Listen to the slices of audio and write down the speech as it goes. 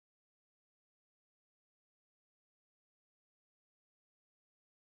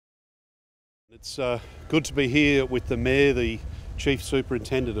It's good to be here with the Mayor, the Chief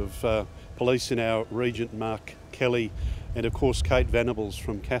Superintendent of Police in our region, Mark Kelly, and of course Kate Venables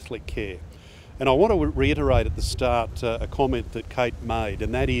from Catholic Care. And I want to reiterate at the start a comment that Kate made,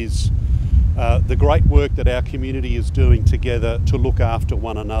 and that is the great work that our community is doing together to look after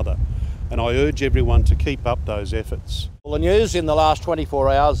one another. And I urge everyone to keep up those efforts. Well, the news in the last 24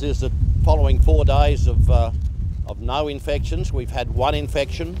 hours is that following 4 days of no infections, we've had one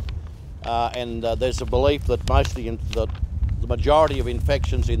infection. And there's a belief that the majority of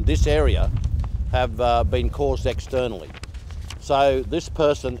infections in this area have been caused externally. So this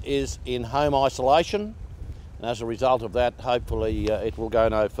person is in home isolation, and as a result of that, hopefully it will go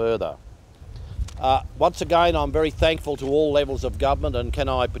no further. Once again, I'm very thankful to all levels of government, and can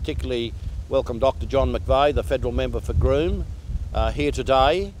I particularly welcome Dr. John McVeigh, the Federal Member for Groom, here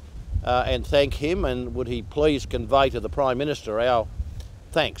today, and thank him, and would he please convey to the Prime Minister our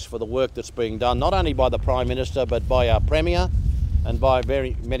thanks for the work that's being done, not only by the Prime Minister but by our Premier and by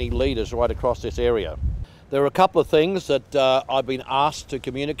very many leaders right across this area. There are a couple of things that I've been asked to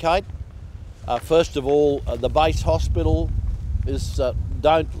communicate. First of all, the base hospital is,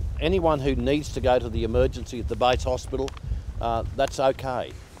 anyone who needs to go to the emergency at the base hospital, that's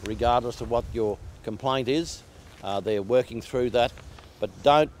okay, regardless of what your complaint is. They're working through that, but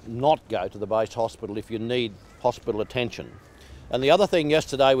don't not go to the base hospital if you need hospital attention. And the other thing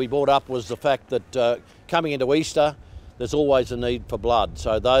yesterday we brought up was the fact that coming into Easter, there's always a need for blood.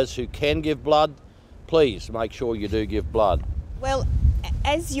 So those who can give blood, please make sure you do give blood. Well,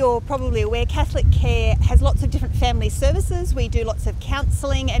 as you're probably aware, Catholic Care has lots of different family services. We do lots of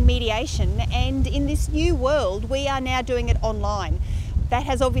counselling and mediation, and in this new world, we are now doing it online. That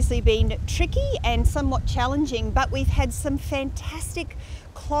has obviously been tricky and somewhat challenging, but we've had some fantastic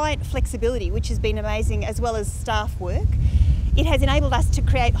client flexibility, which has been amazing, as well as staff work. It has enabled us to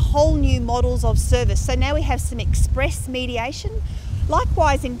create whole new models of service. So now we have some express mediation.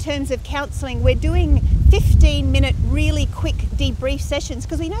 Likewise, in terms of counselling, we're doing 15-minute really quick debrief sessions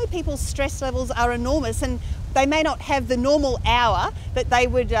because we know people's stress levels are enormous and they may not have the normal hour that they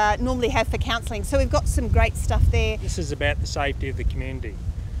would normally have for counselling. So we've got some great stuff there. This is about the safety of the community.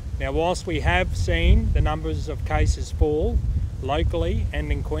 Now, whilst we have seen the numbers of cases fall locally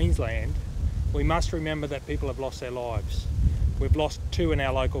and in Queensland, we must remember that people have lost their lives. We've lost 2 in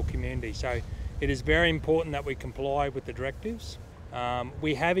our local community, so it is very important that we comply with the directives.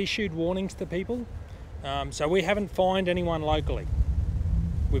 We have issued warnings to people, so we haven't fined anyone locally.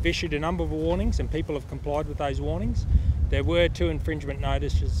 We've issued a number of warnings and people have complied with those warnings. There were 2 infringement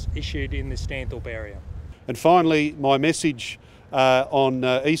notices issued in the Stanthorpe area. And finally, my message on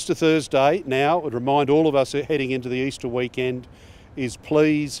Easter Thursday now, would remind all of us heading into the Easter weekend, is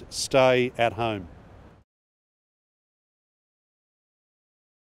please stay at home.